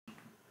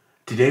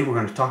Today we're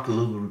going to talk a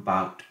little bit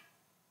about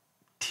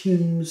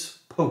Teams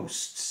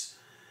posts.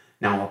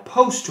 Now a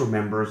post,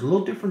 remember, is a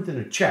little different than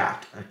a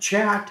chat. A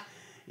chat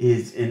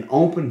is an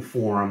open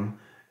forum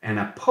and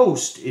a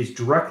post is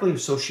directly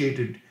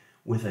associated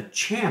with a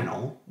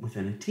channel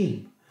within a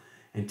team.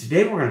 And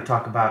today we're going to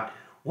talk about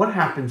what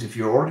happens if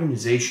your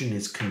organization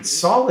is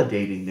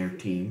consolidating their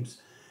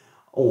teams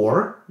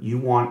or you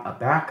want a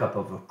backup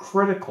of a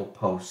critical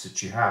post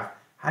that you have.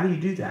 How do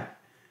you do that?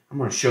 I'm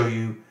going to show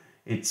you.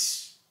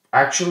 It's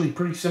actually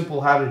pretty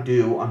simple how to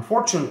do.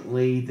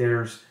 Unfortunately,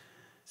 there's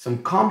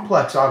some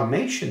complex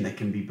automation that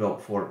can be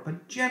built for it,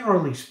 but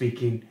generally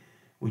speaking,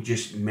 we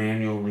just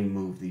manually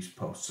move these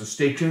posts. So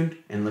stay tuned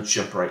and let's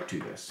jump right to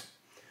this.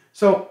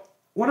 So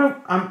what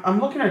I'm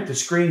looking at the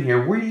screen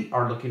here. We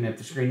are looking at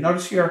the screen.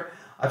 Notice here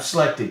I've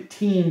selected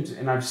Teams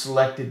and I've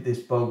selected this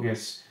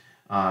bogus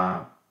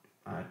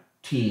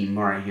team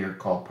right here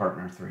called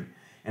Partner 3.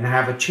 And I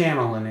have a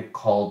channel in it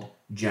called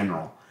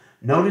General.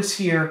 Notice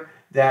here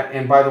that,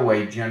 and by the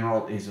way,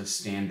 General is a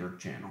standard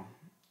channel.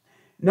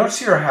 Notice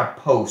here I have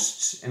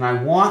posts, and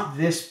I want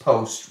this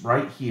post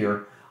right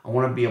here. I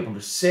want to be able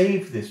to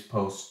save this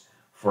post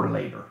for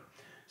later.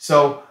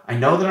 So I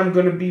know that I'm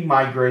going to be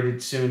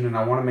migrated soon, and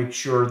I want to make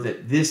sure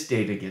that this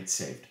data gets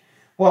saved.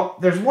 Well,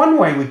 there's one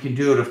way we can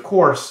do it, of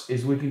course,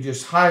 is we can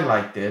just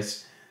highlight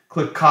this,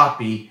 click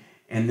copy,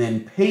 and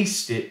then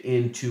paste it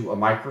into a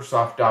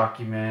Microsoft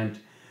document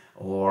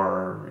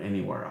or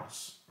anywhere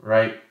else,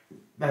 right?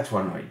 That's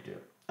one way to do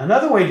it.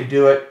 Another way to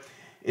do it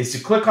is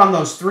to click on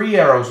those three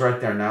arrows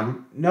right there. Now,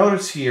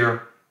 notice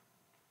here,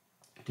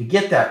 to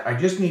get that, I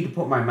just need to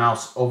put my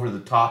mouse over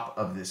the top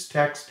of this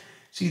text.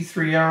 See the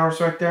three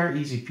arrows right there?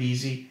 Easy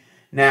peasy.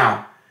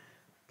 Now,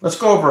 let's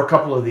go over a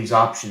couple of these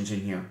options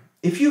in here.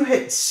 If you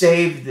hit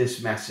save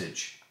this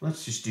message,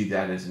 let's just do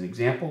that as an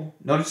example.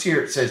 Notice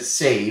here it says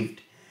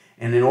saved.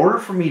 And in order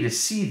for me to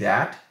see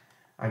that,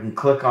 I can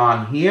click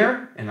on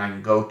here and I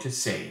can go to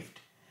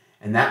saved.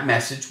 And that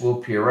message will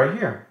appear right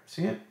here.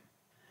 See it?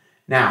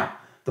 Now,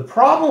 the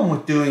problem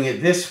with doing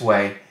it this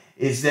way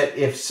is that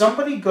if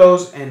somebody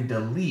goes and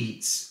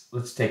deletes,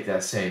 let's take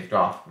that saved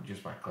off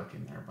just by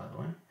clicking there, by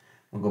the way.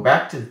 We'll go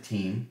back to the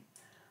team.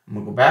 And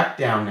we'll go back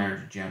down there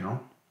to General.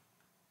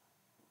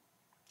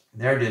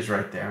 There it is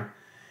right there.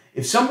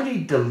 If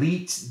somebody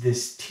deletes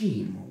this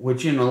team,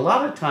 which in a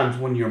lot of times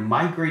when you're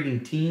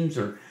migrating teams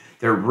or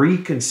they're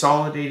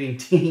reconsolidating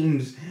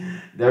teams,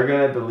 they're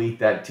going to delete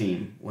that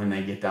team when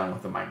they get done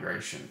with the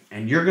migration.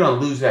 And you're going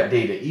to lose that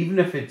data. Even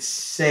if it's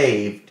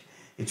saved,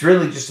 it's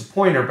really just a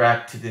pointer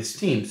back to this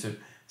team. So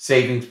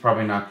saving is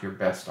probably not your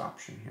best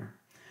option here.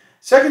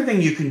 Second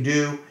thing you can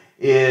do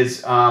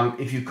is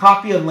if you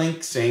copy a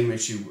link, same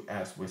issue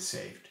as with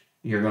saved.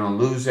 You're going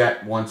to lose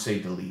that once they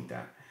delete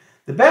that.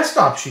 The best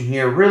option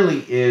here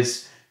really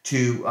is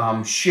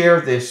to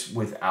share this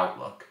with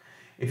Outlook.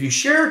 If you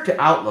share it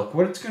to Outlook,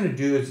 what it's going to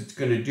do is it's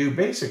going to do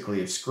basically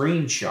a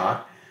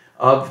screenshot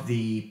of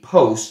the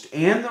post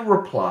and the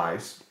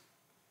replies.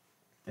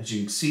 As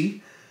you can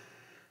see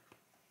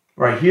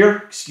right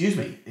here,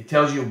 it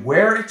tells you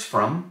where it's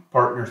from.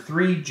 Partner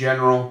 3,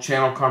 General,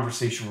 Channel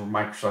Conversation for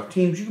Microsoft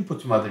Teams. You can put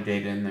some other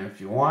data in there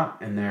if you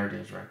want, and there it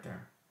is right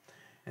there.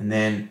 And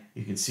then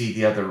you can see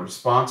the other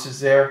responses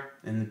there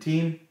in the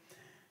team.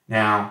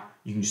 Now,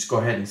 you can just go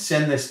ahead and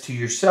send this to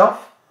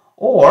yourself,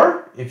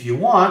 or if you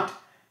want,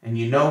 and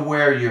you know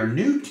where your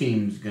new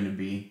team is going to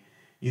be,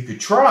 you could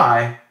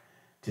try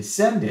to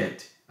send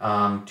it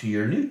to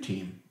your new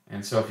team.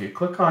 And so if you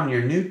click on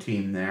your new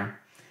team there,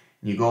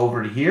 and you go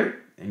over to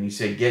here, and you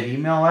say get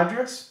email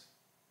address,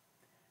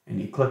 and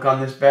you click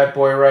on this bad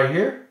boy right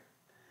here,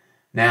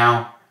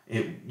 now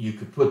you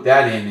could put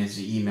that in as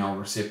the email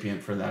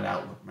recipient for that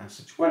Outlook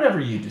message, whatever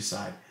you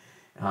decide.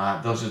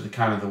 Those are the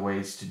kind of the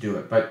ways to do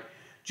it. But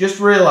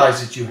just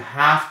realize that you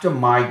have to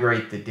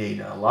migrate the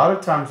data. A lot of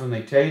times when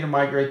they tell you to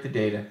migrate the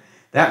data,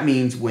 that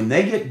means when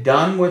they get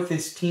done with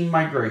this team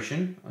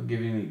migration, I'll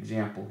give you an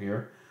example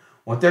here,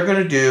 what they're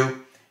going to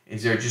do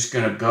is they're just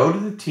going to go to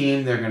the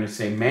team, they're going to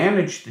say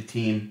manage the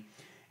team,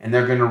 and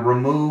they're going to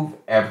remove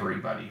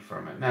everybody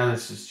from it. Now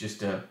this is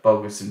just a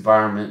bogus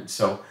environment,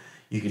 so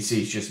you can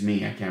see it's just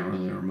me. I can't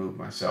really remove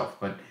myself.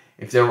 But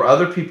if there were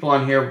other people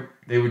on here,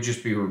 they would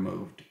just be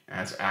removed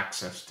as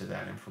access to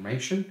that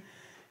information.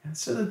 And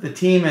so that the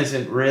team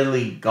isn't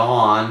really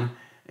gone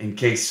in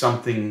case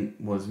something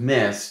was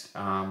missed,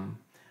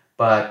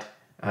 but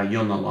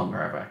you'll no longer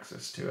have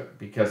access to it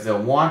because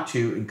they'll want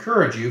to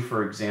encourage you,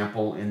 for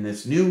example, in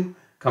this new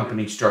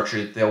company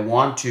structure, they'll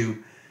want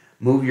to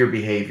move your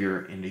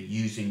behavior into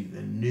using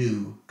the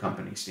new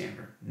company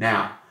standard.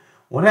 Now,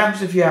 what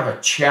happens if you have a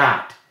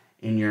chat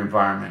in your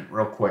environment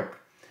real quick?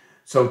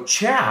 So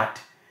chat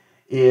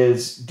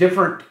is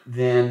different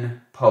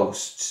than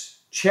posts.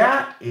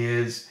 Chat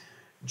is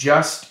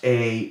just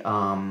a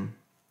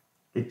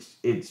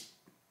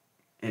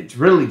it's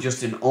really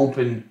just an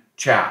open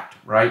chat,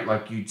 right?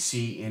 Like you'd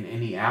see in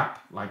any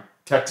app, like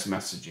text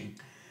messaging.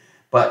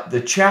 But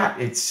the chat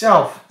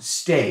itself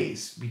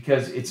stays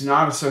because it's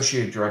not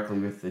associated directly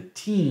with the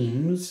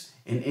teams,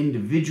 an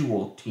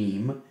individual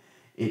team.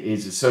 it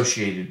is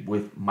associated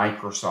with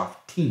Microsoft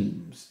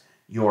Teams,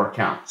 your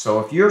account.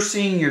 So if you're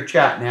seeing your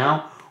chat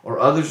now, or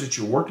others that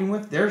you're working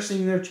with, they're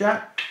seeing their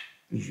chat,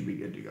 you should be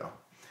good to go.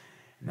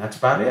 And that's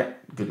about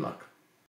it. Good luck.